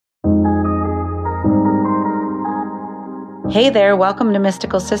Hey there, welcome to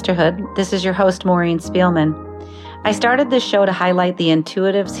Mystical Sisterhood. This is your host, Maureen Spielman. I started this show to highlight the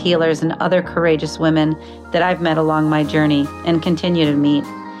intuitives, healers, and other courageous women that I've met along my journey and continue to meet.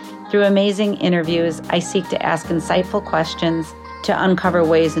 Through amazing interviews, I seek to ask insightful questions to uncover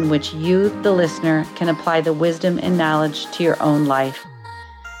ways in which you, the listener, can apply the wisdom and knowledge to your own life.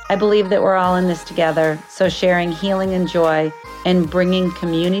 I believe that we're all in this together, so sharing healing and joy and bringing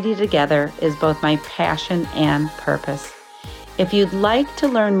community together is both my passion and purpose. If you'd like to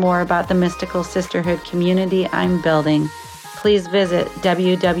learn more about the Mystical Sisterhood community I'm building, please visit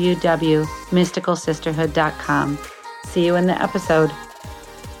www.mysticalsisterhood.com. See you in the episode.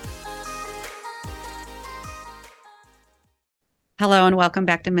 Hello and welcome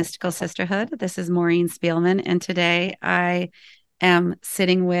back to Mystical Sisterhood. This is Maureen Spielman, and today I am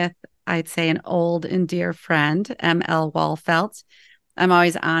sitting with, I'd say, an old and dear friend, M.L. Wahlfeldt. I'm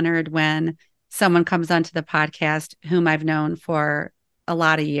always honored when someone comes onto the podcast whom I've known for a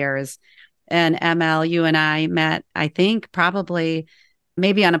lot of years. And ML, you and I met, I think, probably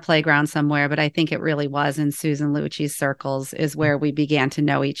maybe on a playground somewhere, but I think it really was in Susan Lucci's circles is where we began to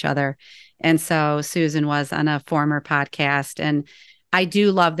know each other. And so Susan was on a former podcast. And I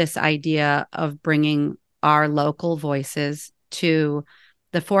do love this idea of bringing our local voices to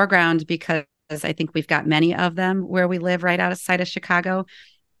the foreground because I think we've got many of them where we live right outside of Chicago.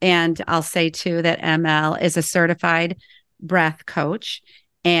 And I'll say, too, that ML is a certified breath coach.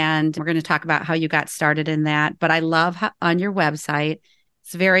 And we're going to talk about how you got started in that. But I love how, on your website,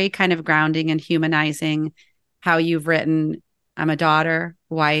 it's very kind of grounding and humanizing how you've written, I'm a daughter,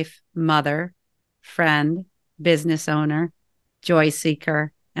 wife, mother, friend, business owner, joy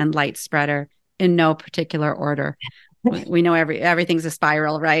seeker, and light spreader in no particular order. We know everything's a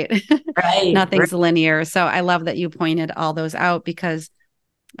spiral, right? Right. Nothing's linear. So I love that you pointed all those out because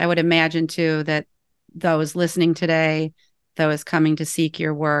I would imagine, too, that those listening today, those coming to seek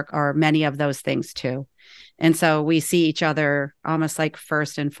your work are many of those things, too. And so we see each other almost like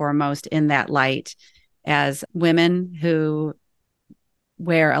first and foremost in that light as women who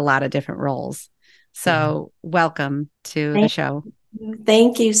wear a lot of different roles. So welcome to the show.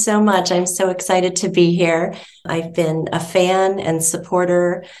 Thank you so much. I'm so excited to be here. I've been a fan and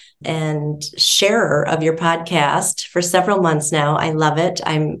supporter and sharer of your podcast for several months now. I love it.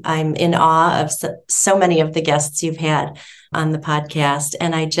 I'm in awe of so many of the guests you've had on the podcast.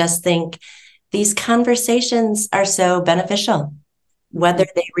 And I just think these conversations are so beneficial, whether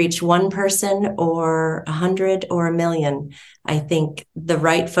they reach one person or 100 or 1,000,000. I think the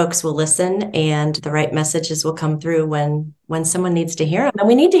right folks will listen and the right messages will come through when someone needs to hear them. And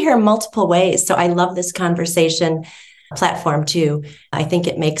we need to hear them multiple ways. So I love this conversation platform too. I think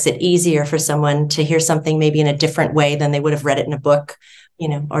it makes it easier for someone to hear something maybe in a different way than they would have read it in a book,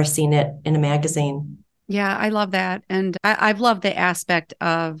 or seen it in a magazine. Yeah, I love that. And I've loved the aspect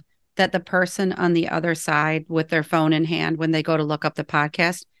of that the person on the other side with their phone in hand, when they go to look up the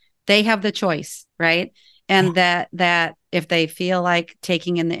podcast, they have the choice, right? And that if they feel like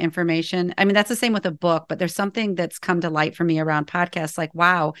taking in the information, I mean, that's the same with a book, but there's something that's come to light for me around podcasts, like,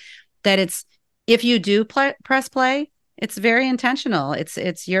 wow, that it's, if you do press play, it's very intentional.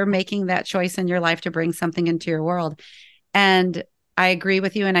 It's you're making that choice in your life to bring something into your world. And I agree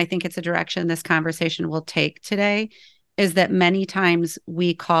with you. And I think it's a direction this conversation will take today, is that many times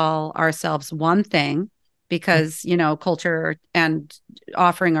we call ourselves one thing because, culture and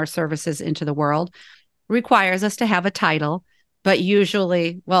offering our services into the world requires us to have a title, but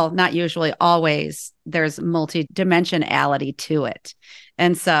usually, well, not usually, always, there's multidimensionality to it.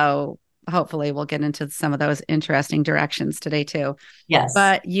 And so hopefully we'll get into some of those interesting directions today too. Yes.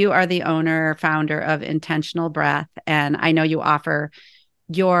 But you are the owner, founder of Intentional Breath, and I know you offer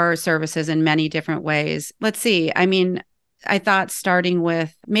your services in many different ways. Let's see. I mean, I thought starting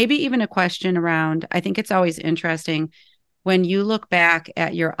with maybe even a question around, I think it's always interesting when you look back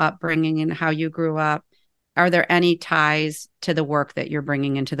at your upbringing and how you grew up, are there any ties to the work that you're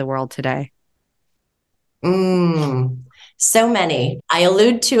bringing into the world today? So many. I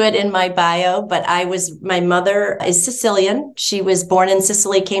allude to it in my bio, but my mother is Sicilian. She was born in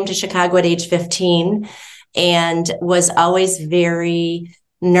Sicily, came to Chicago at age 15, and was always very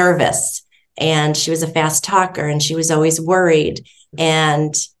nervous. And she was a fast talker and she was always worried.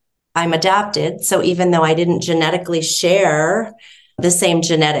 And I'm adopted. So even though I didn't genetically share the same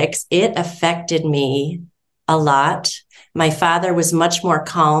genetics, it affected me a lot. My father was much more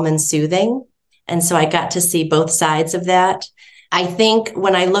calm and soothing. And so I got to see both sides of that. I think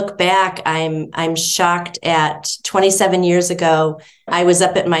when I look back, I'm shocked at 27 years ago, I was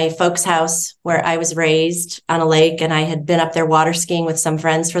up at my folks' house where I was raised on a lake, and I had been up there water skiing with some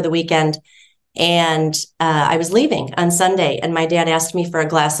friends for the weekend. And I was leaving on Sunday, and my dad asked me for a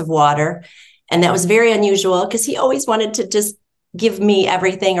glass of water. And that was very unusual because he always wanted to just give me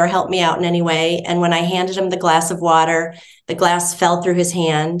everything or help me out in any way. And when I handed him the glass of water, the glass fell through his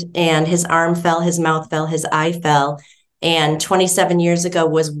hand, and his arm fell, his mouth fell, his eye fell. And 27 years ago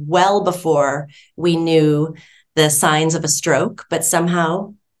was well before we knew the signs of a stroke, but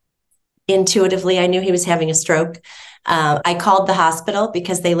somehow intuitively I knew he was having a stroke. I called the hospital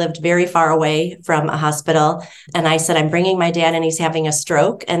because they lived very far away from a hospital. And I said, I'm bringing my dad and he's having a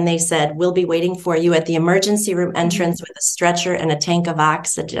stroke. And they said, we'll be waiting for you at the emergency room entrance with a stretcher and a tank of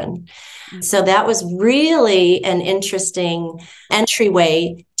oxygen. So that was really an interesting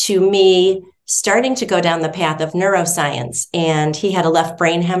entryway to me starting to go down the path of neuroscience. And he had a left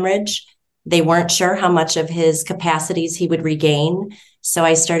brain hemorrhage. They weren't sure how much of his capacities he would regain. So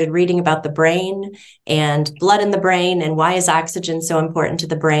I started reading about the brain and blood in the brain and why is oxygen so important to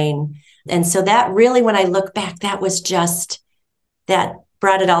the brain. And so that really, when I look back, that was just, that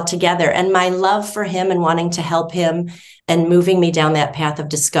brought it all together. And my love for him and wanting to help him and moving me down that path of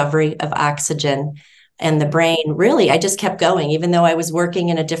discovery of oxygen and the brain, really, I just kept going. Even though I was working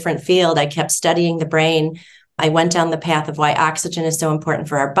in a different field, I kept studying the brain. I went down the path of why oxygen is so important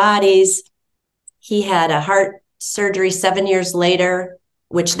for our bodies. He had a heart surgery 7 years later,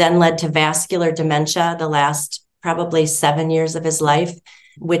 which then led to vascular dementia the last probably 7 years of his life,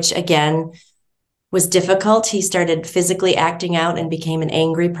 which again was difficult. He started physically acting out and became an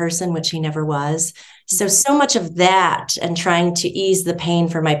angry person, which he never was. So much of that and trying to ease the pain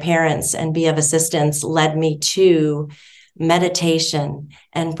for my parents and be of assistance led me to meditation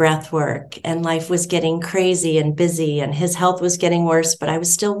and breath work. And life was getting crazy and busy and his health was getting worse, but I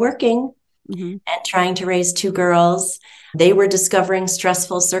was still working. And trying to raise two girls. They were discovering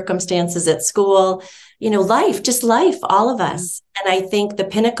stressful circumstances at school, just life, all of us. And I think the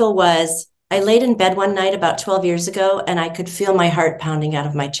pinnacle was I laid in bed one night about 12 years ago, and I could feel my heart pounding out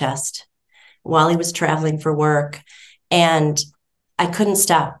of my chest while he was traveling for work. And I couldn't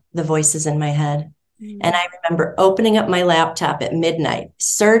stop the voices in my head. And I remember opening up my laptop at midnight,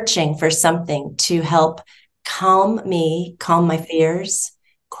 searching for something to help calm my fears,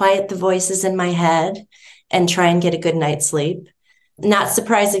 quiet the voices in my head, and try and get a good night's sleep. Not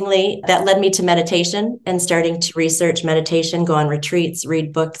surprisingly, that led me to meditation and starting to research meditation, go on retreats,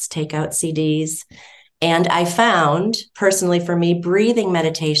 read books, take out CDs. And I found, personally for me, breathing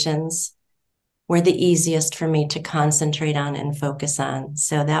meditations were the easiest for me to concentrate on and focus on.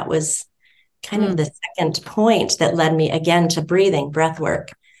 So that was kind of the second point that led me again to breathing, breath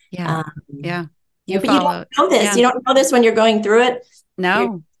work. Yeah. Yeah. But you don't know this. Yeah. You don't know this when you're going through it.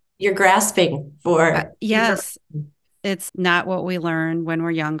 No. You're grasping for. Yes. It's not what we learn when we're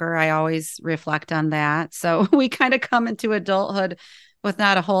younger. I always reflect on that. So we kind of come into adulthood with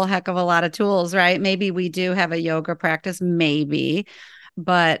not a whole heck of a lot of tools, right? Maybe we do have a yoga practice, maybe.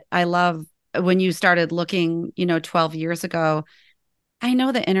 But I love when you started looking, 12 years ago. I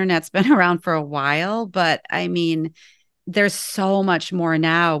know the internet's been around for a while, but I mean, there's so much more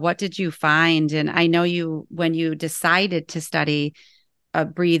now. What did you find? And I know when you decided to study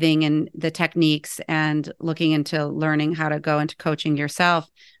breathing and the techniques and looking into learning how to go into coaching yourself,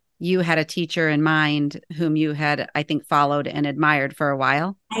 you had a teacher in mind whom you had, I think, followed and admired for a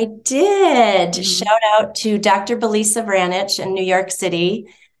while. I did. Shout out to Dr. Belisa Vranich in New York City.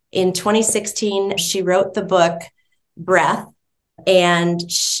 In 2016, she wrote the book, Breath. And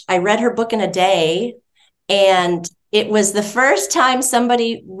I read her book in a day. And it was the first time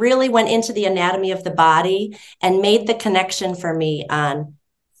somebody really went into the anatomy of the body and made the connection for me on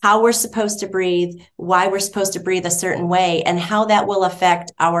how we're supposed to breathe, why we're supposed to breathe a certain way, and how that will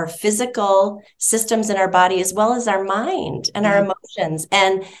affect our physical systems in our body, as well as our mind and our emotions.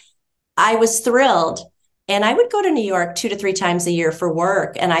 And I was thrilled. And I would go to New York 2 to 3 times a year for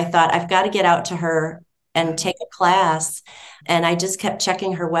work. And I thought, I've got to get out to her and take a class. And I just kept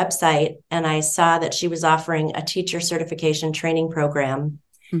checking her website, and I saw that she was offering a teacher certification training program.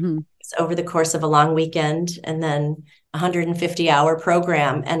 It's over the course of a long weekend and then 150-hour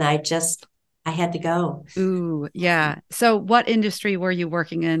program. And I had to go. Ooh, yeah. So what industry were you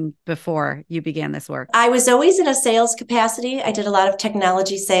working in before you began this work? I was always in a sales capacity. I did a lot of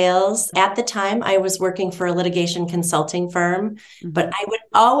technology sales. At the time, I was working for a litigation consulting firm, but I would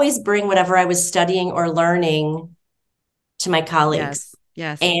always bring whatever I was studying or learning to my colleagues.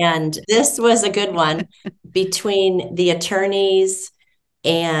 Yes. And this was a good one between the attorneys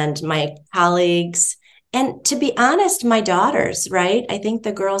and my colleagues. And to be honest, my daughters, right? I think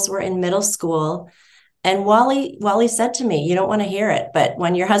the girls were in middle school. And Wally said to me, you don't want to hear it, but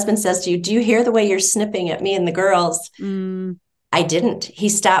when your husband says to you, do you hear the way you're snipping at me and the girls? I didn't. He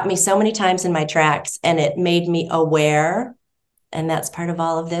stopped me so many times in my tracks, and it made me aware. And that's part of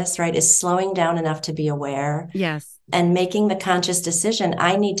all of this, right? Is slowing down enough to be aware Yes. and making the conscious decision.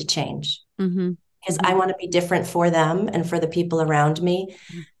 I need to change Mm-hmm. because Mm-hmm. I want to be different for them and for the people around me.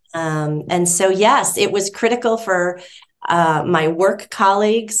 Yeah. And so, yes, it was critical for my work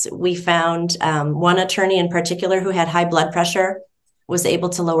colleagues. We found one attorney in particular who had high blood pressure was able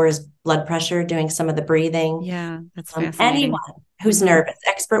to lower his blood pressure doing some of the breathing. Yeah, that's fascinating. Anyone who's Mm-hmm. nervous,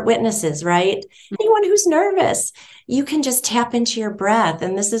 expert witnesses, right? Anyone who's nervous, you can just tap into your breath.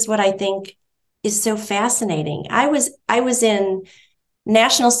 And this is what I think is so fascinating. I was in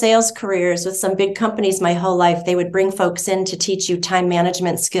national sales careers with some big companies my whole life. They would bring folks in to teach you time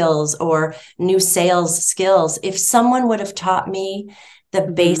management skills or new sales skills. If someone would have taught me the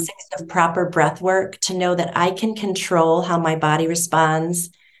Mm-hmm. basics of proper breath work to know that I can control how my body responds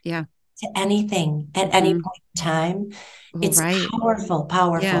Yeah. to anything at any Mm-hmm. point in time, Well, it's right. powerful, Yeah.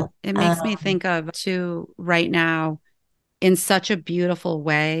 powerful. It makes me think of too right now in such a beautiful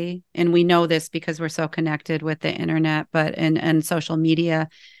way. And we know this because we're so connected with the internet, but and social media,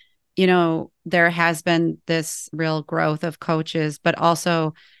 there has been this real growth of coaches, but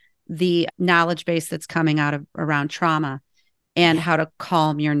also the knowledge base that's coming out of around trauma and Yeah, how to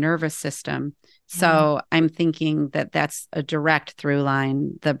calm your nervous system. yeah. So I'm thinking that that's a direct through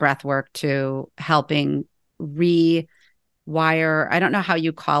line, the breath work to helping rewire. I don't know how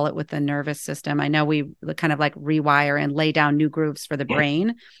you call it with the nervous system. I know we kind of like rewire and lay down new grooves for the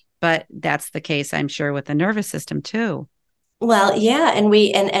brain, but that's the case, I'm sure, with the nervous system too. Well, yeah, and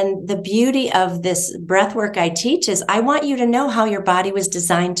the beauty of this breath work I teach is I want you to know how your body was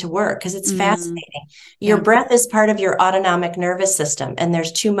designed to work because it's Mm, fascinating. Your yeah. breath is part of your autonomic nervous system, and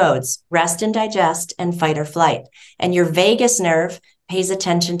there's two modes, rest and digest and fight or flight. And your vagus nerve pays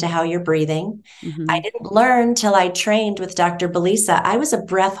attention to how you're breathing. I Hmm. didn't learn till I trained with Dr. Belisa. I was a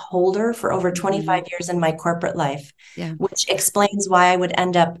breath holder for over Hmm. 25 years in my corporate life, Yeah. which explains why I would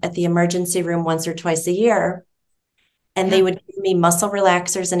end up at the emergency room once or twice a year and they Yeah. would give me muscle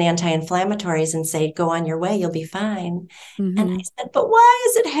relaxers and anti-inflammatories and say, go on your way, you'll be fine. And I Hmm. said, but why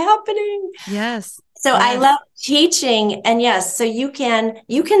is it happening? Yes. So I love Yes. teaching. And yes, so you can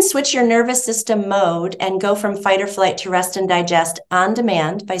switch your nervous system mode and go from fight or flight to rest and digest on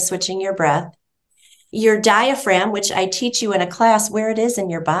demand by switching your breath. Your diaphragm, which I teach you in a class where it is in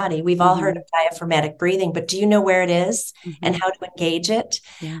your body. We've all heard Hmm. of diaphragmatic breathing, but do you know where it is and Hmm. how to engage it?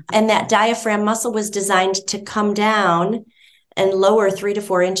 Yeah. And that diaphragm muscle was designed to come down and lower 3 to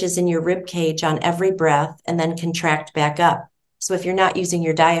 4 inches in your rib cage on every breath and then contract back up. So if you're not using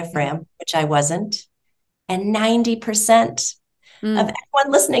your Yeah. diaphragm, which I wasn't, and 90% of Mm.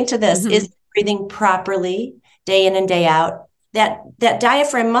 everyone listening to this Hmm. is breathing properly day in and day out. That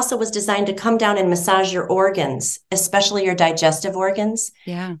diaphragm muscle was designed to come down and massage your organs, especially your digestive organs.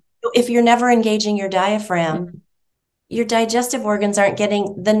 Yeah. If you're never engaging your diaphragm, Mm. your digestive organs aren't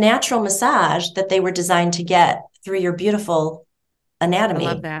getting the natural massage that they were designed to get through your beautiful I love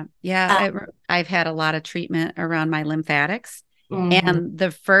anatomy. that. Yeah, Uh, I've had a lot of treatment around my lymphatics. mhm. And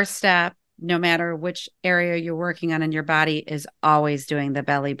the first step, no matter which area you're working on in your body, is always doing the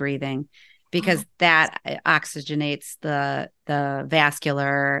belly breathing because that oxygenates the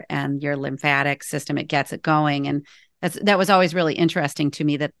vascular and your lymphatic system. It gets it going. And that was always really interesting to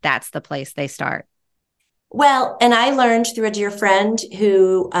me that that's the place they start. Well, and I learned through a dear friend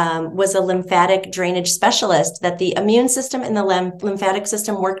who was a lymphatic drainage specialist that the immune system and the lymphatic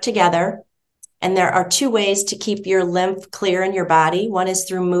system work together. And there are two ways to keep your lymph clear in your body. One is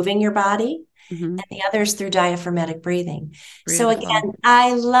through moving your body, Hmm. and the other is through diaphragmatic breathing. So, Beautiful. again,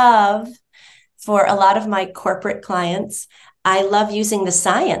 I love for a lot of my corporate clients, I love using the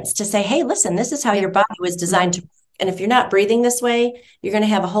science to say, hey, listen, this is how Yeah. your body was designed to Hmm. work. And if you're not breathing this way, you're going to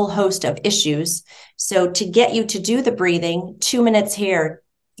have a whole host of issues. So, to get you to do the breathing, 2 minutes here,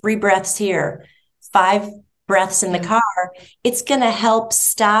 3 breaths here, 5 breaths in the Yeah. car, it's going to help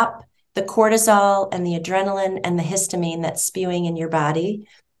stop the cortisol and the adrenaline and the histamine that's spewing in your body.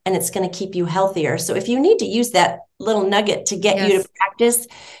 And it's going to keep you healthier. So, if you need to use that little nugget to get you Yes. to practice,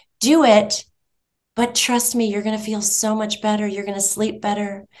 do it. But trust me, you're going to feel so much better. You're going to sleep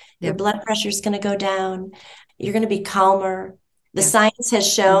better. Your Yep. blood pressure is going to go down. You're going to be calmer. The Yeah. science has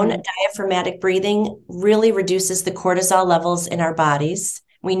shown Hmm. diaphragmatic breathing really reduces the cortisol levels in our bodies.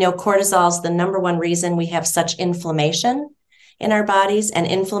 We know cortisol is the number one reason we have such inflammation in our bodies, and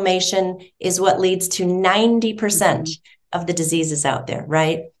inflammation is what leads to 90% Hmm. of the diseases out there,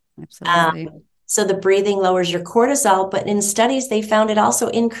 right? Absolutely. So the breathing lowers your cortisol, but in studies, they found it also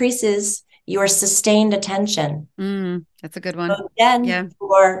increases your sustained attention. That's a good one. So again, Yeah.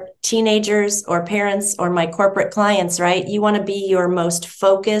 for teenagers or parents or my corporate clients, right? You want to be your most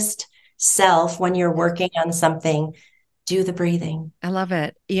focused self when you're working on something. Do the breathing. I love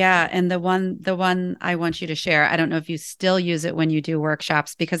it. Yeah. And the one I want you to share, I don't know if you still use it when you do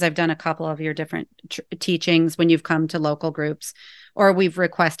workshops, because I've done a couple of your different teachings when you've come to local groups or we've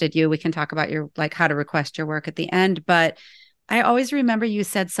requested you. We can talk about your, like, how to request your work at the end. But I always remember you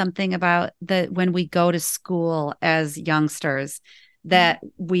said something about that when we go to school as youngsters, that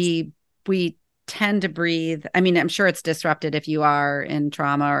we tend to breathe. I mean, I'm sure it's disrupted if you are in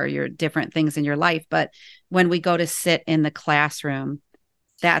trauma or your different things in your life, but when we go to sit in the classroom,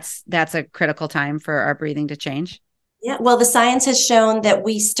 that's a critical time for our breathing to change. Yeah, well, the science has shown that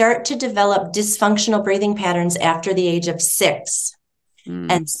we start to develop dysfunctional breathing patterns after the age of 6. And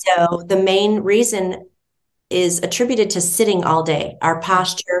Mm, so the main reason is attributed to sitting all day. Our yeah.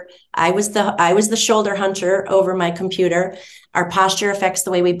 posture, I was the shoulder hunter over my computer. Our posture affects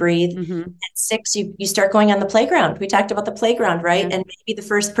the way we breathe. Mm-hmm. At 6, you start going on the playground. We talked about the playground, right? Yeah. And maybe the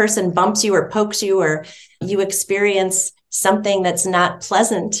first person bumps you or pokes you, or you experience something that's not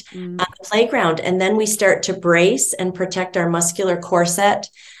pleasant Mm, on the playground. And then we start to brace and protect our muscular corset.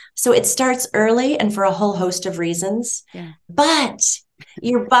 So it starts early and for a whole host of reasons. yeah. But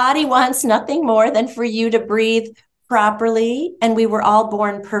your body wants nothing more than for you to breathe properly. And we were all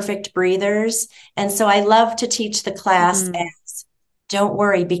born perfect breathers. And so I love to teach the class Mm, as, don't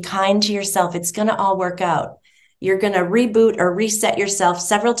worry, be kind to yourself. It's going to all work out. You're going to reboot or reset yourself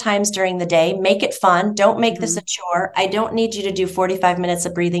several times during the day. Make it fun. Don't make this mm-hmm. a chore. I don't need you to do 45 minutes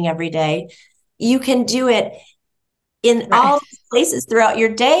of breathing every day. You can do it in Right. all places throughout your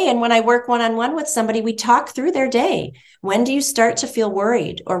day. And when I work one-on-one with somebody, we talk through their day. When do you start to feel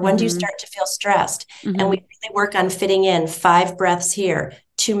worried, or when do you Mm-hmm. start to feel stressed? And we Mm-hmm. really work on fitting in 5 breaths here,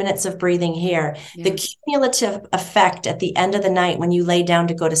 2 minutes of breathing here. The Yeah. cumulative effect at the end of the night when you lay down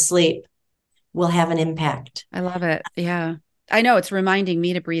to go to sleep will have an impact. I love it. Yeah. I know it's reminding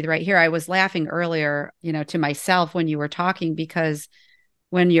me to breathe right here. I was laughing earlier, to myself when you were talking, because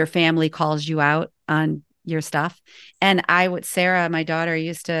when your family calls you out on your stuff. And Sarah, my daughter,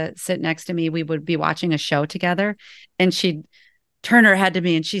 used to sit next to me. We would be watching a show together and she'd turn her head to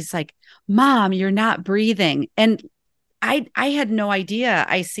me and she's like, Mom, you're not breathing. And I had no idea.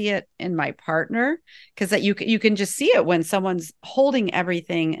 I see it in my partner, because that you can just see it when someone's holding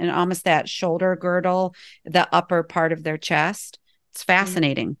everything and almost that shoulder girdle, the upper part of their chest. It's Yeah,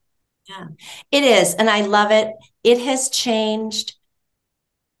 fascinating. yeah, it is. And I love it. It has changed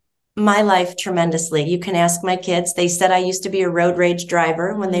my life tremendously. You can ask my kids. They said I used to be a road rage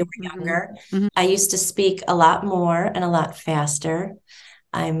driver when they were Mm-hmm. younger. Mm-hmm. I used to speak a lot more and a lot faster.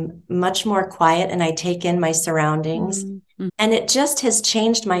 I'm much more quiet and I take in my surroundings. Mm-hmm. And it just has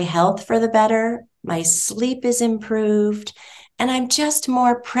changed my health for the better. My sleep is improved and I'm just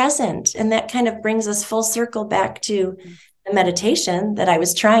more present. And that kind of brings us full circle back to the meditation that I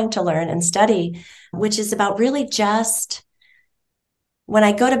was trying to learn and study, which is about really just when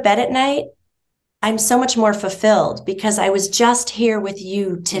I go to bed at night, I'm so much more fulfilled because I was just here with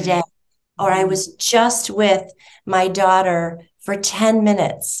you Yeah. today, or I Mm-hmm. was just with my daughter for 10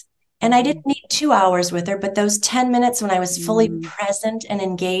 minutes. And I Mm-hmm. didn't need 2 hours with her, but those 10 minutes when I was fully Mm-hmm. present and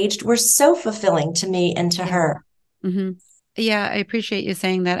engaged were so fulfilling to me and to Yeah. her. Mm-hmm. Yeah, I appreciate you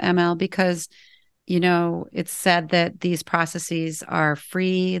saying that, ML, because it's said that these processes are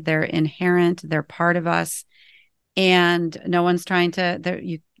free, they're inherent, they're part of us, and no one's trying to.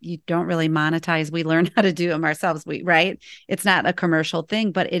 You don't really monetize. We learn how to do them ourselves. Right? It's not a commercial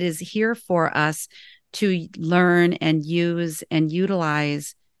thing, but it is here for us to learn and use and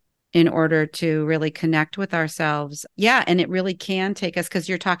utilize in order to really connect with ourselves. Yeah. And it really can take us, because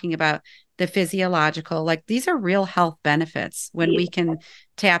you're talking about the physiological, like these are real health benefits when we can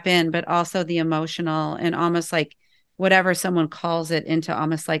tap in, but also the emotional and almost like whatever someone calls it, into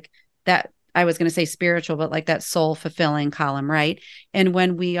almost like that. I was going to say spiritual, but like that soul fulfilling column, right? And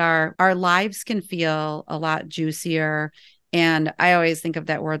when our lives can feel a lot juicier. And I always think of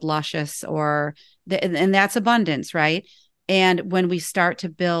that word luscious, and that's abundance, right? And when we start to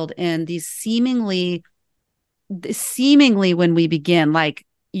build in these seemingly when we begin, like,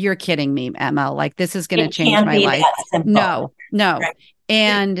 you're kidding me, ML, like this is going to It change can't my be life. that simple. No, no. Right.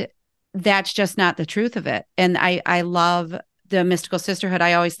 And that's just not the truth of it. And I love the mystical sisterhood.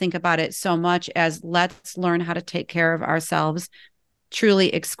 I always think about it so much as, let's learn how to take care of ourselves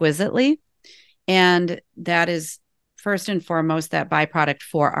truly exquisitely. And that is first and foremost that byproduct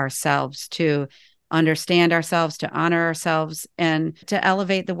for ourselves, to understand ourselves, to honor ourselves, and to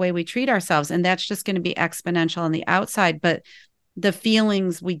elevate the way we treat ourselves. And that's just going to be exponential on the outside. But the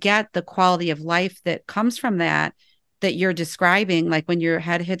feelings we get, the quality of life that comes from that, that you're describing, like when your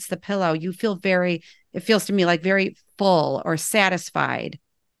head hits the pillow, you feel it feels to me like very full or satisfied.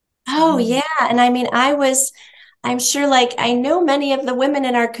 Oh, yeah. And I mean, I'm sure, like, I know many of the women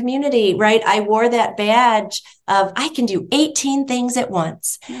in our community, right? I wore that badge of I can do 18 things at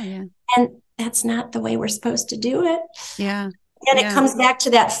once. Oh, yeah. And that's not the way we're supposed to do it. Yeah. And it Yeah. comes back to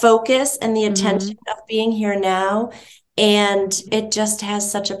that focus and the Mm-hmm. attention of being here now. And it just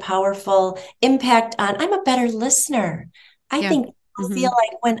has such a powerful impact on, I'm a better listener. I Yeah. think people Mm-hmm. feel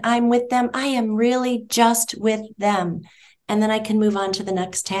like when I'm with them, I am really just with them. And then I can move on to the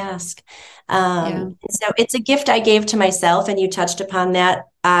next task. Yeah. So it's a gift I gave to myself. And you touched upon that.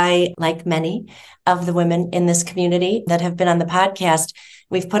 I, like many of the women in this community that have been on the podcast,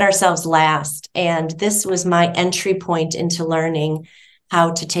 we've put ourselves last. And this was my entry point into learning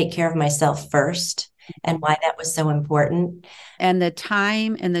how to take care of myself first and why that was so important. And the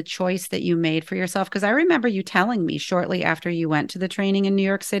time and the choice that you made for yourself. Because I remember you telling me shortly after you went to the training in New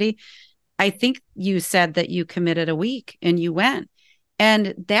York City, I think you said that you committed a week and you went.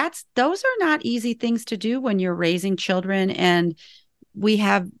 And those are not easy things to do when you're raising children, and we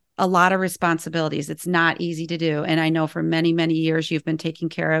have a lot of responsibilities. It's not easy to do. And I know for many, many years you've been taking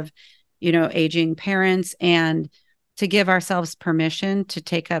care of, aging parents, and to give ourselves permission to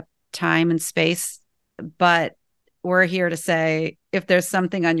take up time and space. But we're here to say, if there's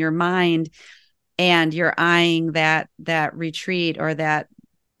something on your mind and you're eyeing that retreat, or that,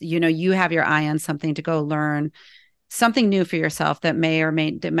 you have your eye on something to go learn something new for yourself, that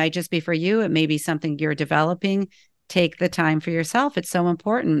that might just be for you. It may be something you're developing. Take the time for yourself. It's so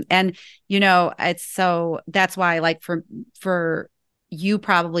important. And, that's why, like, for you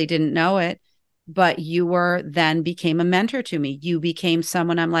probably didn't know it, but you were then became a mentor to me. You became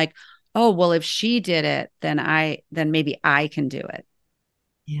someone I'm like, oh, well, if she did it, then maybe I can do it.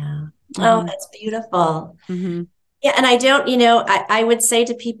 Yeah. Oh, Mm-hmm. that's beautiful. Mm-hmm. Yeah, and I don't, I would say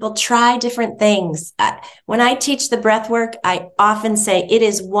to people, try different things. When I teach the breath work, I often say it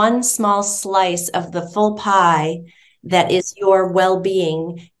is one small slice of the full pie that is your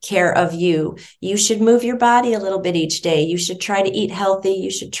well-being care of you. You should move your body a little bit each day. You should try to eat healthy. You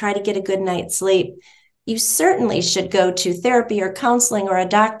should try to get a good night's sleep. You certainly should go to therapy or counseling or a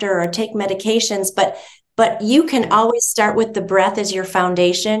doctor or take medications, but you can always start with the breath as your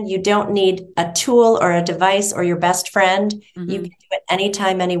foundation. You don't need a tool or a device or your best friend. You Mm-hmm. can do it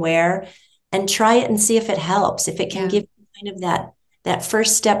anytime, anywhere, and try it and see if it helps, if it can Yeah. give you kind of that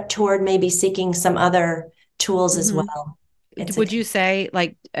first step toward maybe seeking some other tools as Mm-hmm. well. It's a Would you say,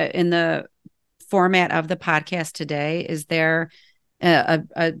 like, in the format of the podcast today, is there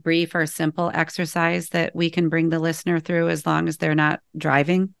a brief or simple exercise that we can bring the listener through as long as they're not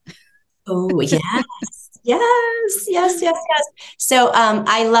driving? Oh, yes. Yes, yes, yes, yes. So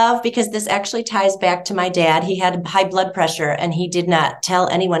I love, because this actually ties back to my dad. He had high blood pressure, and he did not tell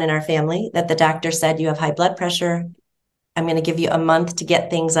anyone in our family that the doctor said, you have high blood pressure. I'm going to give you a month to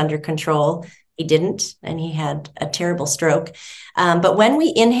get things under control. He didn't, and he had a terrible stroke. But when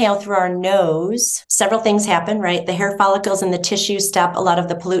we inhale through our nose, several things happen, right? The hair follicles and the tissues stop a lot of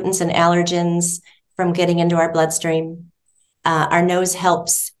the pollutants and allergens from getting into our bloodstream. Our nose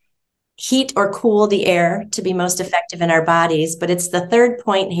helps heat or cool the air to be most effective in our bodies. But it's the third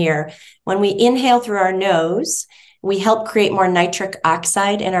point here. When we inhale through our nose, we help create more nitric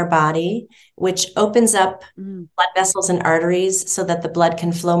oxide in our body, which opens up blood vessels and arteries so that the blood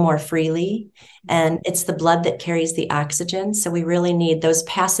can flow more freely. And it's the blood that carries the oxygen. So we really need those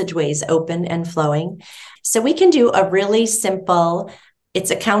passageways open and flowing. So we can do a really simple, it's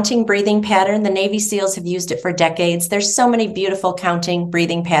a counting breathing pattern. The Navy SEALs have used it for decades. There's so many beautiful counting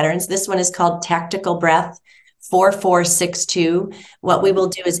breathing patterns. This one is called tactical breath, 4-4-6-2. What we will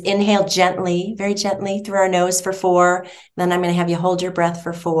do is inhale gently, very gently through our nose for 4. Then I'm going to have you hold your breath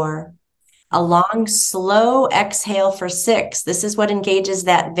for 4. A long, slow exhale for 6. This is what engages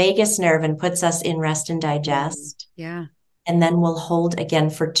that vagus nerve and puts us in rest and digest. Yeah. And then we'll hold again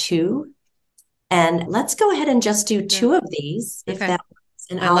for 2. And let's go ahead and just do Sure. 2 of these, if Okay. that works.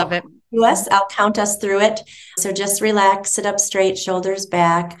 And I love it. I'll count us through it. So just relax, sit up straight, shoulders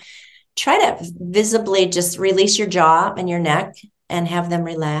back. Try to visibly just release your jaw and your neck and have them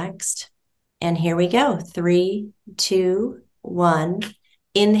relaxed. And here we go. 3, 2, 1.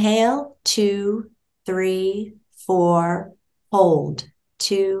 Inhale, 2, 3, 4. Hold,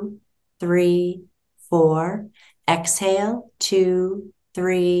 2, 3, 4. Exhale, 2,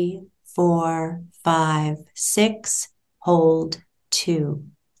 3, 4, 5, 6. Hold, 2.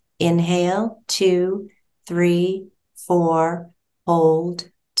 Inhale, 2, 3, 4. Hold,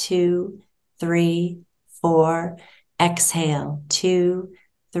 2, 3, 4. Exhale, 2,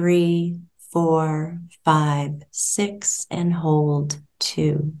 3, 4, 5, 6, and hold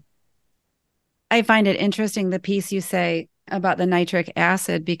 2. I find it interesting, the piece you say about the nitric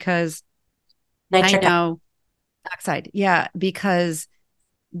acid, because I Nitric know oxide. Yeah, because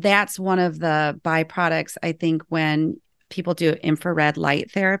that's one of the byproducts, I think, when people do infrared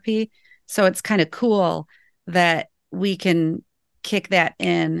light therapy. So it's kind of cool that we can kick that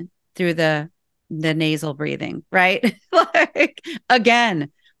in through the nasal breathing, right? Like, again,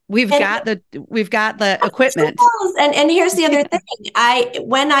 and we've got the equipment. and here's the other thing.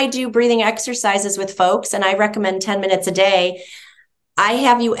 When I do breathing exercises with folks, and I recommend 10 minutes a day, I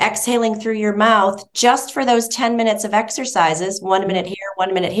have you exhaling through your mouth just for those 10 minutes of exercises, 1 minute here,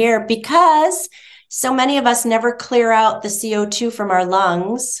 1 minute here, because so many of us never clear out the CO2 from our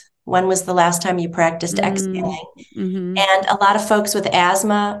lungs. When was the last time you practiced exhaling? Mm-hmm. And a lot of folks with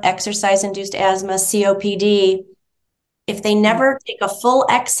asthma, exercise-induced asthma, COPD, if they never take a full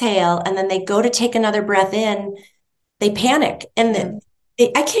exhale and then they go to take another breath in, they panic and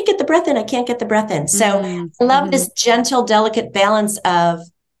I can't get the breath in. I can't get the breath in. So I love this gentle, delicate balance of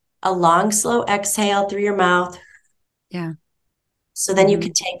a long, slow exhale through your mouth. Yeah. So then you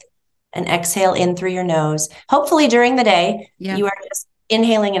can take an exhale in through your nose. Hopefully during the day, you are just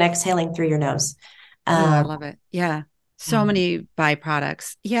inhaling and exhaling through your nose. Oh, I love it. Yeah. So many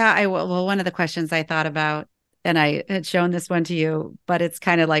byproducts. Yeah. Well, one of the questions I thought about, and I had shown this one to you, but it's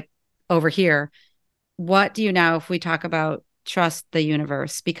kind of like over here. What do you now, if we talk about trust the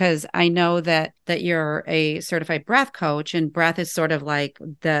universe? Because I know that you're a certified breath coach, and breath is sort of like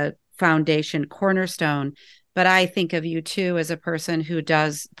the foundation cornerstone. But I think of you too as a person who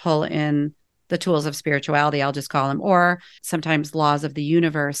does pull in the tools of spirituality, I'll just call them, or sometimes laws of the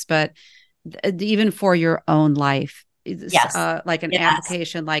universe. But even for your own life, yes. Like an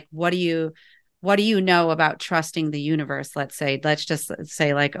application, like what do you know about trusting the universe? Let's just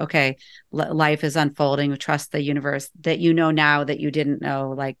say like, okay, life is unfolding. Trust the universe that you know now that you didn't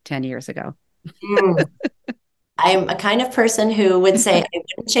know like 10 years ago. I'm a kind of person who would say I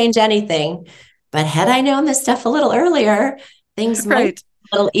wouldn't change anything, but had I known this stuff a little earlier, things might be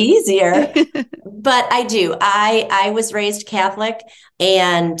a little easier. But I do. I was raised Catholic,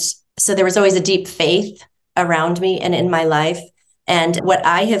 and so there was always a deep faith around me and in my life. And what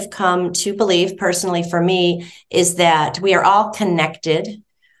I have come to believe personally for me is that we are all connected.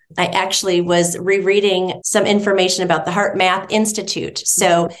 I actually was rereading some information about the Heart Math Institute.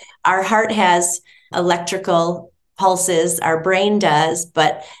 So our heart has electrical pulses, our brain does,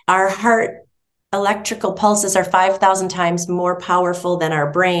 but our heart electrical pulses are 5,000 times more powerful than our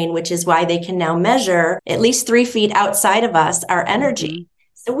brain, which is why they can now measure at least 3 feet outside of us our energy.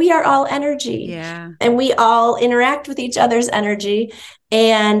 So we are all energy. Yeah. And we all interact with each other's energy.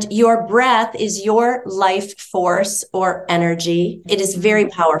 And your breath is your life force or energy. It is very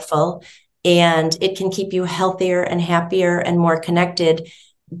powerful, and it can keep you healthier and happier and more connected.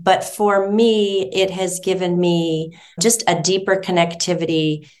 But for me, it has given me just a deeper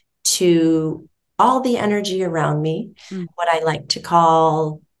connectivity to all the energy around me, what I like to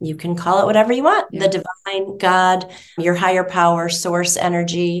call, you can call it whatever you want, the divine, God, your higher power, source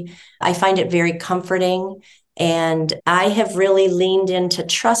energy. I find it very comforting. And I have really leaned in to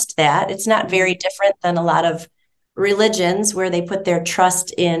trust that. It's not very different than a lot of religions where they put their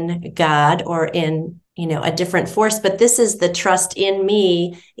trust in God or in, a different force. But this is the trust in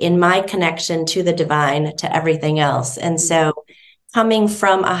me, in my connection to the divine, to everything else. And so coming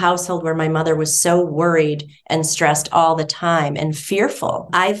from a household where my mother was so worried and stressed all the time and fearful,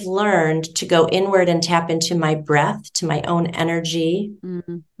 I've learned to go inward and tap into my breath, to my own energy,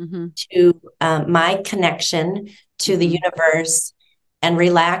 to my connection to the universe, and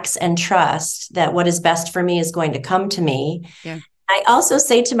relax and trust that what is best for me is going to come to me. Yeah. I also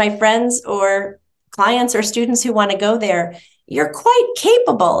say to my friends or clients or students who want to go there, you're quite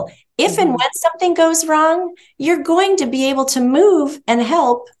capable. If and when something goes wrong, you're going to be able to move and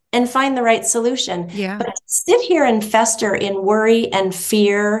help and find the right solution. Yeah. But to sit here and fester in worry and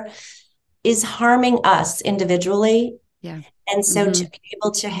fear is harming us individually. Yeah. And so to be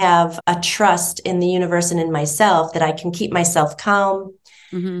able to have a trust in the universe and in myself that I can keep myself calm,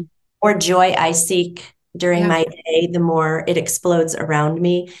 more joy I seek during my day, the more it explodes around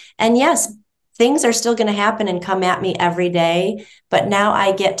me. And yes, things are still going to happen and come at me every day, but now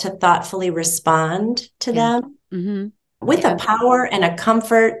I get to thoughtfully respond to them with a power and a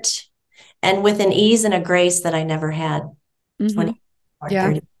comfort and with an ease and a grace that I never had 20 or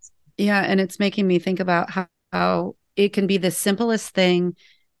 30. Yeah. And it's making me think about how it can be the simplest thing,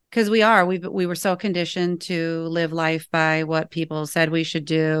 because we were so conditioned to live life by what people said we should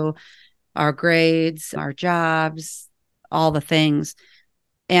do, our grades, our jobs, all the things.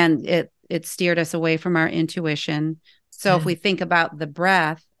 And it steered us away from our intuition. So if we think about the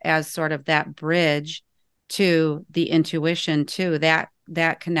breath as sort of that bridge to the intuition too,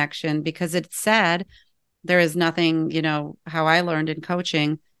 that connection, because it said there is nothing, how I learned in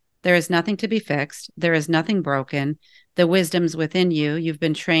coaching, there is nothing to be fixed. There is nothing broken. The wisdom's within you. You've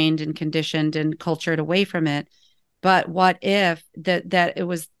been trained and conditioned and cultured away from it. But what if that it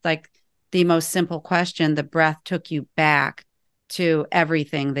was like the most simple question, the breath took you back to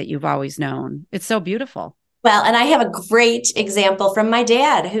everything that you've always known? It's so beautiful. Well, and I have a great example from my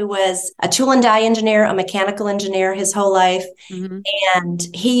dad, who was a tool and die engineer, a mechanical engineer his whole life. Mm-hmm. And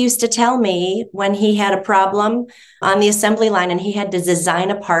he used to tell me when he had a problem on the assembly line and he had to design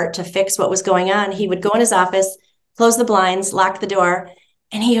a part to fix what was going on, he would go in his office, close the blinds, lock the door.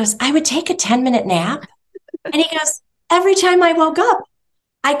 And he goes, I would take a 10-minute nap. And he goes, every time I woke up,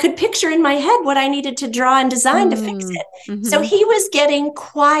 I could picture in my head what I needed to draw and design to fix it. Mm-hmm. So he was getting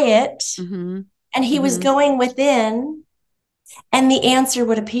quiet. Mm-hmm. And he was going within, and the answer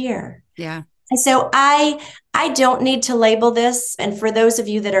would appear. Yeah. And so I don't need to label this. And for those of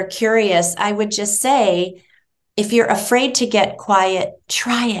you that are curious, I would just say, if you're afraid to get quiet,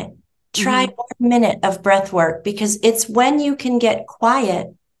 try it. Try 1 minute of breath work, because it's when you can get quiet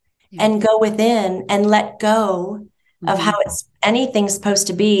and go within and let go of how anything's supposed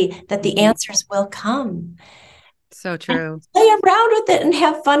to be, that the answers will come. So true. And play around with it and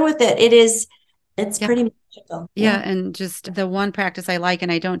have fun with it. It's pretty magical. Yeah. And just the one practice I like,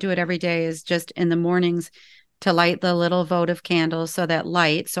 and I don't do it every day, is just in the mornings to light the little votive candles. So that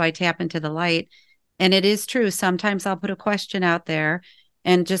light, so I tap into the light. And it is true. Sometimes I'll put a question out there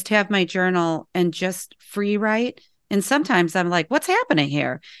and just have my journal and just free write. And sometimes I'm like, what's happening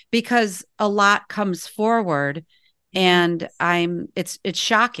here? Because a lot comes forward and it's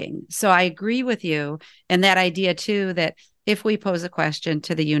shocking. So I agree with you. And that idea too, that if we pose a question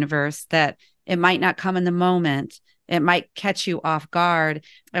to the universe, that it might not come in the moment. It might catch you off guard.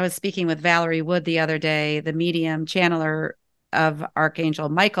 I was speaking with Valerie Wood the other day, the medium channeler of Archangel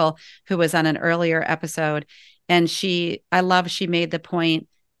Michael, who was on an earlier episode. And she made the point,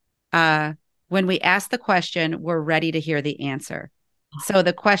 when we ask the question, we're ready to hear the answer. So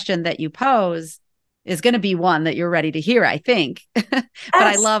the question that you pose is going to be one that you're ready to hear, I think. But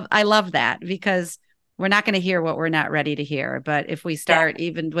I love that, because we're not going to hear what we're not ready to hear. But if we start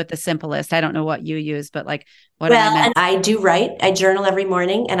even with the simplest, I don't know what you use, but like, what am I meant? And I do write. I journal every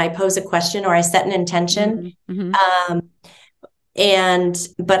morning, and I pose a question or I set an intention.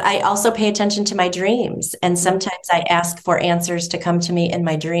 But I also pay attention to my dreams. And sometimes I ask for answers to come to me in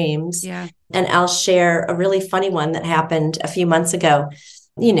my dreams. Yeah. And I'll share a really funny one that happened a few months ago.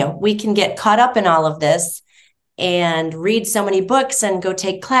 We can get caught up in all of this and read so many books and go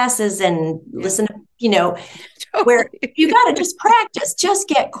take classes and listen to, totally. Where you got to just practice, just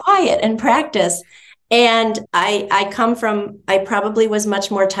get quiet and practice. And I probably was much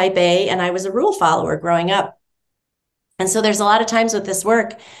more type A, and I was a rule follower growing up. And so there's a lot of times with this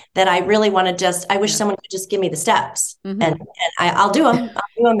work that I really want to I wish someone could just give me the steps, and I'll do them. I'll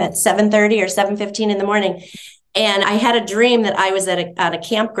do them at 7:30 or 7:15 in the morning. And I had a dream that I was at a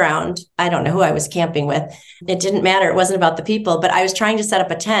campground. I don't know who I was camping with. It didn't matter. It wasn't about the people, but I was trying to set up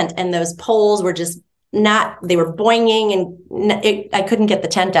a tent, and those poles were just they were boinging, and I couldn't get the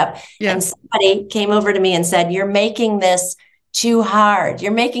tent up. Yeah. And somebody came over to me and said, "You're making this too hard.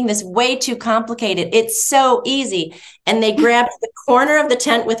 You're making this way too complicated. It's so easy." And they grabbed the corner of the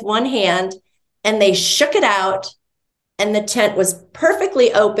tent with one hand and they shook it out, and the tent was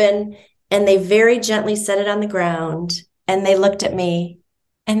perfectly open, and they very gently set it on the ground, and they looked at me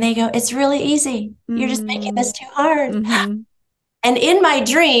and they go, "It's really easy. You're just making this too hard." And in my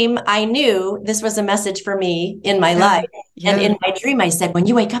dream, I knew this was a message for me in my life. Yeah. And in my dream, I said, "When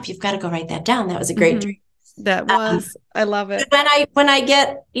you wake up, you've got to go write that down." That was a great dream. That was, I love it. When I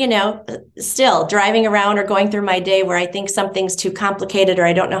get, still driving around or going through my day where I think something's too complicated or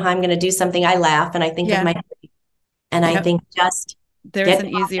I don't know how I'm going to do something, I laugh and I think of my day. And I think there's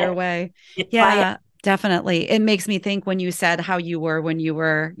an easier way. Yeah, definitely. It makes me think when you said how you were when you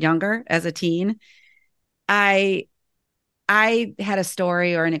were younger as a teen. I had a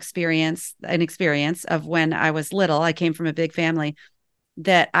story or an experience of when I was little. I came from a big family,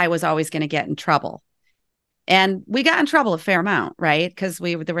 that I was always going to get in trouble. And we got in trouble a fair amount, right? Because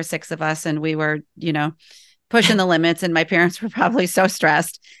there were 6 of us, and we were, pushing the limits, and my parents were probably so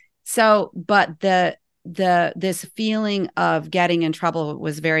stressed. So, but this feeling of getting in trouble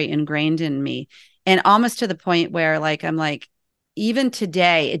was very ingrained in me, and almost to the point where, like, I'm like, even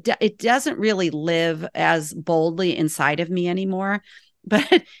today, it doesn't really live as boldly inside of me anymore.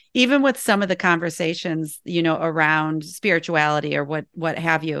 but even with some of the conversations, around spirituality or what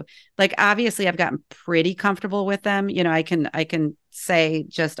have you, like obviously I've gotten pretty comfortable with them. I can say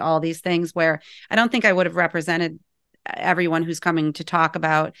just all these things where I don't think I would have represented everyone who's coming to talk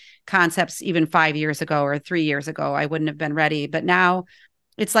about concepts even 5 years ago or 3 years ago. I wouldn't have been ready. But now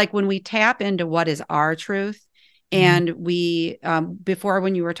it's like when we tap into what is our truth, Mhm. and we before,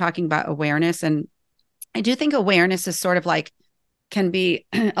 when you were talking about awareness, and I do think awareness is sort of like can be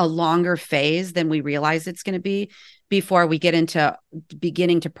a longer phase than we realize it's going to be before we get into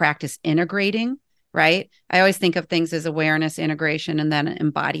beginning to practice integrating, right? I always think of things as awareness, integration, and then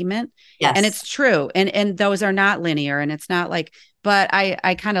embodiment. And Yes. it's true. And those are not linear, and it's not like, but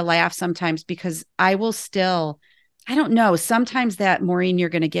I kind of laugh sometimes because I will still, I don't know, sometimes that, Maureen, you're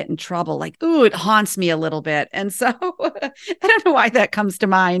going to get in trouble. Like, ooh, it haunts me a little bit. And so I don't know why that comes to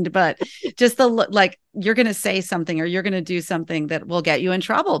mind, but just like you're going to say something or you're going to do something that will get you in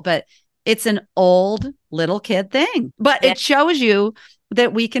trouble. But it's an old little kid thing, but Yeah. it shows you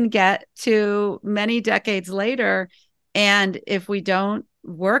that we can get to many decades later. And if we don't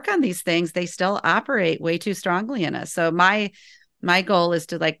work on these things, they still operate way too strongly in us. So my goal is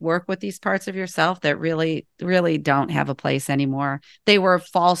to like work with these parts of yourself that really, really don't have a place anymore. They were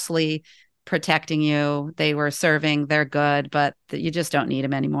falsely protecting you. They were serving their good, but you just don't need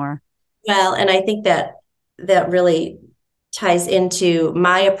them anymore. Well, and I think that that really ties into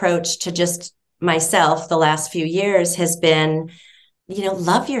my approach to just myself the last few years has been,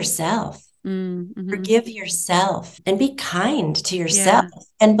 love yourself, Mm-hmm. forgive yourself, and be kind to yourself. Yeah.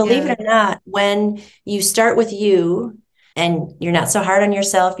 And believe Yeah. it or not, when you start with you and you're not so hard on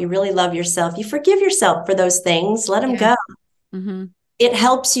yourself, you really love yourself, you forgive yourself for those things, let them Yeah. go. Mm-hmm. It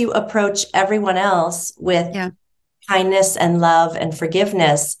helps you approach everyone else with Yeah. kindness and love and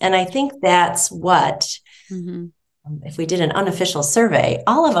forgiveness. And I think that's what, Mm-hmm. if we did an unofficial survey,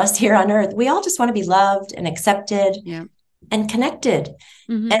 all of us here on earth, we all just want to be loved and accepted Yeah. and connected.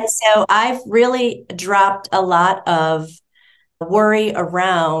 Mm-hmm. And so I've really dropped a lot of worry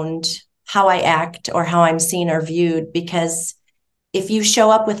around how I act or how I'm seen or viewed, because if you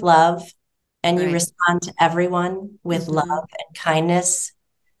show up with love and you Right. respond to everyone with love Mm-hmm. and kindness,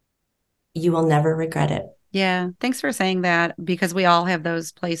 you will never regret it. Yeah. Thanks for saying that, because we all have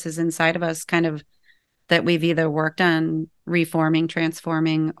those places inside of us kind of that we've either worked on reforming,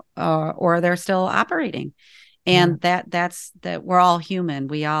 transforming, or they're still operating. Yeah. And that's that we're all human.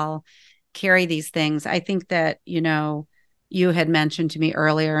 We all carry these things. I think that, you had mentioned to me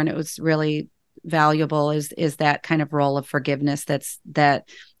earlier, and it was really valuable, is that kind of role of forgiveness that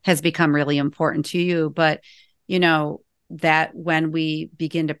has become really important to you. But, you know, that when we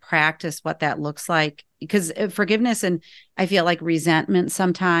begin to practice what that looks like, because forgiveness, and I feel like resentment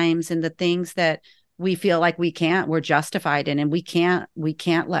sometimes, and the things that we feel like we're justified in, and we can't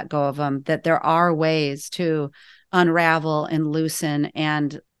let go of them, that there are ways to unravel and loosen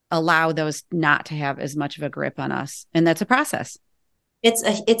and allow those not to have as much of a grip on us. And that's a process.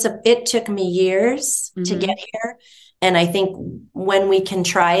 It took me years to get Mm-hmm. here. And I think when we can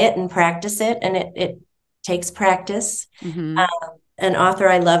try it and practice it, and it takes practice. Mm-hmm. Um, an author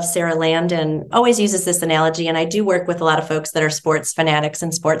I love, Sarah Landon, always uses this analogy. And I do work with a lot of folks that are sports fanatics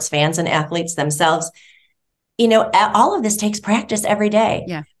and sports fans and athletes themselves. All of this takes practice every day.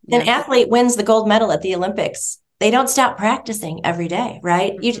 Yeah. An Yeah. athlete wins the gold medal at the Olympics. They don't stop practicing every day,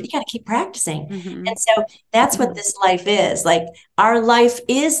 right? You Mm-hmm. got to keep practicing. Mm-hmm. And so that's what this life is. Like our life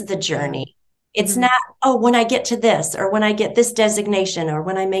is the Yeah. journey. It's Mm-hmm. not, oh, when I get to this, or when I get this designation, or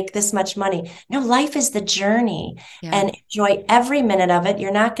when I make this much money. No, life is the journey, Yeah. and enjoy every minute of it.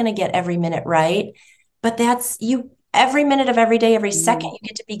 You're not going to get every minute right, but that's you, every minute of every day, every second, Mm-hmm. you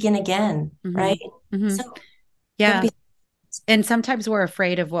get to begin again, Mm-hmm. right? Mm-hmm. So don't Yeah. be. And sometimes we're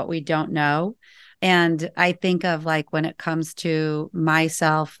afraid of what we don't know. And I think of like when it comes to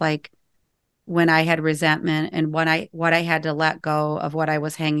myself, like when I had resentment, and what I had to let go of, what I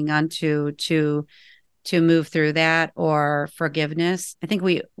was hanging on to move through that, or forgiveness. I think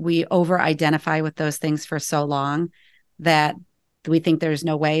we over identify with those things for so long that we think there's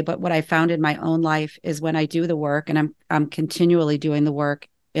no way. But what I found in my own life is when I do the work, and I'm continually doing the work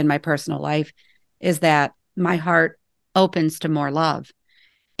in my personal life, is that my heart opens to more love.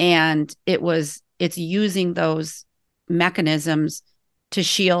 And it's using those mechanisms to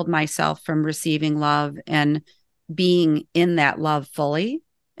shield myself from receiving love and being in that love fully.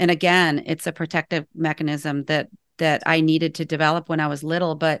 And again, it's a protective mechanism that I needed to develop when I was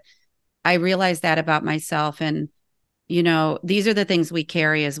little, but I realized that about myself. And these are the things we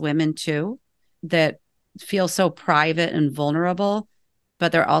carry as women too, that feel so private and vulnerable,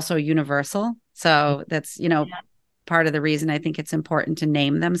 but they're also universal. So that's part of the reason I think it's important to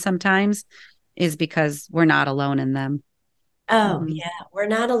name them sometimes is because we're not alone in them. Oh, Mm-hmm. yeah, we're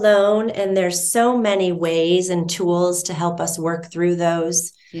not alone. And there's so many ways and tools to help us work through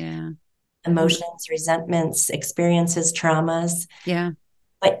those Yeah. emotions, resentments, experiences, traumas. Yeah.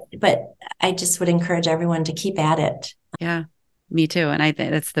 But I just would encourage everyone to keep at it. Yeah. Me too. And I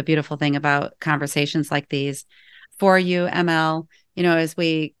think that's the beautiful thing about conversations like these. For you, ML, as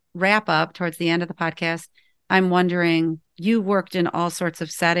we wrap up towards the end of the podcast, I'm wondering, you worked in all sorts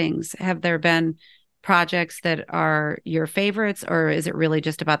of settings. Have there been projects that are your favorites, or is it really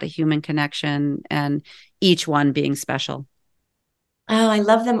just about the human connection and each one being special? Oh, I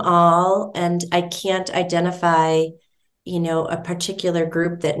love them all. And I can't identify, a particular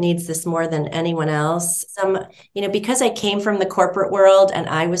group that needs this more than anyone else. Because I came from the corporate world and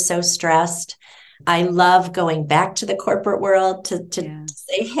I was so stressed, I love going back to the corporate world to Yeah.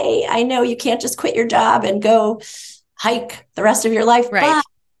 say, hey, I know you can't just quit your job and go hike the rest of your life, but Right.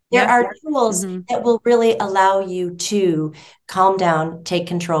 there Yeah. are tools Mm-hmm. that will really allow you to calm down, take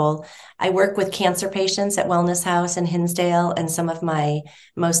control. I work with cancer patients at Wellness House in Hinsdale, and some of my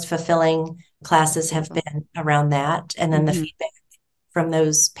most fulfilling classes have Beautiful. been around that. And then the Mm-hmm. feedback from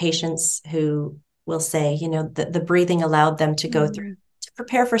those patients who will say, the breathing allowed them to go through Mm-hmm. to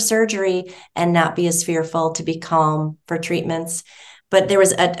prepare for surgery and not be as fearful, to be calm for treatments. But there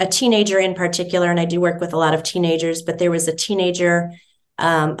was a teenager in particular, and I do work with a lot of teenagers, but there was a teenager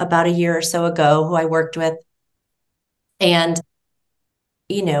about a year or so ago who I worked with. And,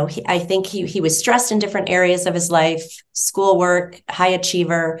 I think he was stressed in different areas of his life, schoolwork, high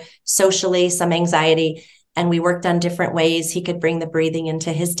achiever, socially, some anxiety. And we worked on different ways he could bring the breathing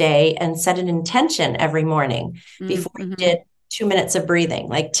into his day and set an intention every morning before he Mm-hmm. did 2 minutes of breathing.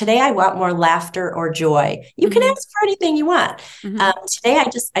 Like, today, I want more laughter or joy. You can Mm-hmm. ask for anything you want. Mm-hmm. Today,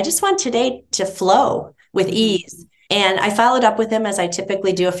 I just want today to flow with Mm-hmm. ease. And I followed up with him as I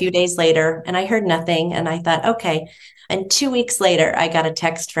typically do a few days later, and I heard nothing. And I thought, okay. And 2 weeks later, I got a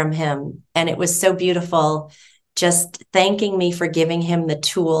text from him, and it was so beautiful, just thanking me for giving him the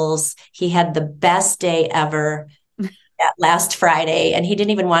tools. He had the best day ever last Friday, and he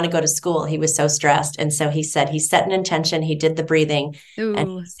didn't even want to go to school. He was so stressed. And so he said he set an intention, he did the breathing, and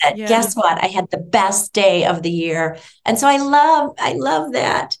he Ooh, said, yeah. guess what? I had the best day of the year. And so I love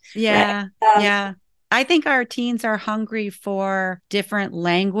that. Right. Yeah. Yeah. I think our teens are hungry for different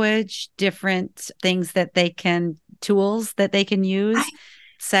language, different things that they can, tools that they can I, use,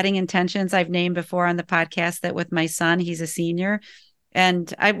 setting intentions. I've named before on the podcast that with my son, he's a senior,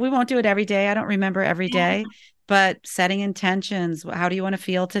 and we won't do it every day. I don't remember every yeah, day, but setting intentions. How do you want to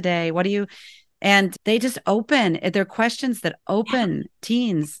feel today? What do you, and they just open, they're questions that open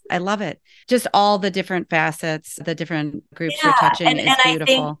teens. I love it. Just all the different facets, the different groups you're yeah. touching And is I think,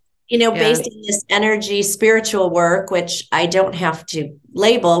 beautiful. Yeah. based on this energy spiritual work, which I don't have to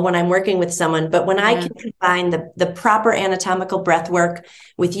label when I'm working with someone, but when I Yeah. can combine the proper anatomical breath work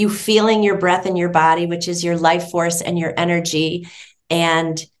with you feeling your breath in your body, which is your life force and your energy,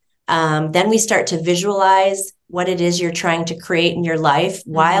 and then we start to visualize what it is you're trying to create in your life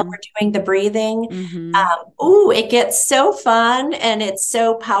while Mm-hmm. we're doing the breathing. Mm-hmm. It gets so fun and it's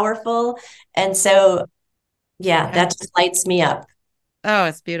so powerful. And so, yeah, Yeah. that just lights me up. Oh,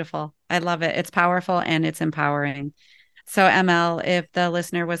 it's beautiful. I love it. It's powerful and it's empowering. So, ML, if the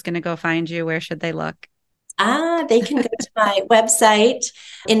listener was going to go find you, where should they look? They can go to my website,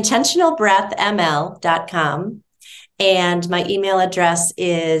 intentionalbreathml.com. And my email address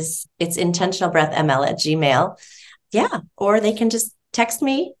it's intentionalbreathml at gmail. Yeah. Or they can just text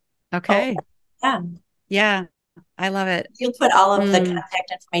me. Oh, Okay. yeah. Yeah. I love it. You'll put all of the Mm.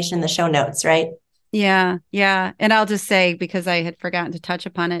 contact information in the show notes, right? Yeah, yeah. And I'll just say, because I had forgotten to touch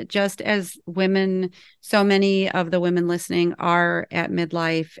upon it, just as women, so many of the women listening are at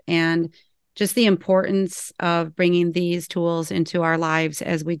midlife, and just the importance of bringing these tools into our lives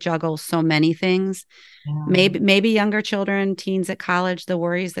as we juggle so many things. Yeah. Maybe younger children, teens at college, the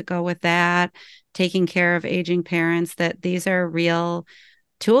worries that go with that, taking care of aging parents, that these are real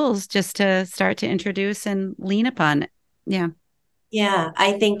tools just to start to introduce and lean upon. Yeah. Yeah.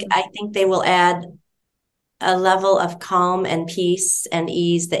 I think they will add a level of calm and peace and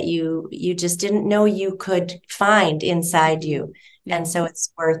ease that you just didn't know you could find inside Mhm. you. Yeah. And so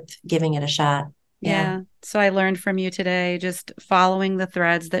it's worth giving it a shot. Yeah. Yeah. So I learned from you today, just following the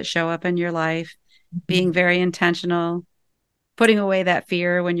threads that show up in your life, being very intentional, putting away that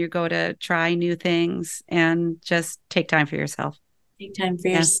fear when you go to try new things, and just take time for yourself. Take time for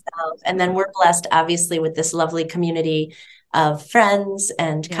Yeah. yourself. And then we're blessed, obviously, with this lovely community of friends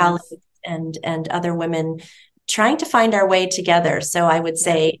and colleagues Yes. and other women trying to find our way together. So I would Yeah.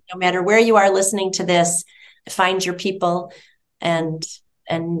 say, no matter where you are listening to this, find your people and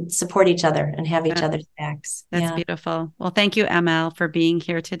support each other and have each other's backs. That's beautiful. Well, thank you, ML, for being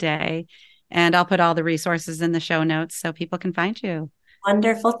here today. And I'll put all the resources in the show notes so people can find you.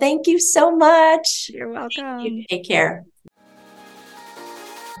 Wonderful. Thank you so much. You're welcome. You. Take care.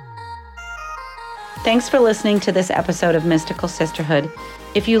 Thanks for listening to this episode of Mystical Sisterhood.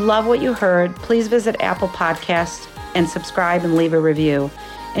 If you love what you heard, please visit Apple Podcasts and subscribe and leave a review.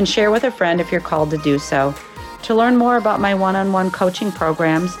 And share with a friend if you're called to do so. To learn more about my one-on-one coaching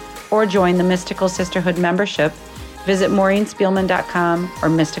programs or join the Mystical Sisterhood membership, visit MaureenSpielman.com or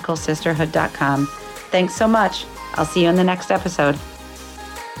MysticalSisterhood.com. Thanks so much. I'll see you in the next episode.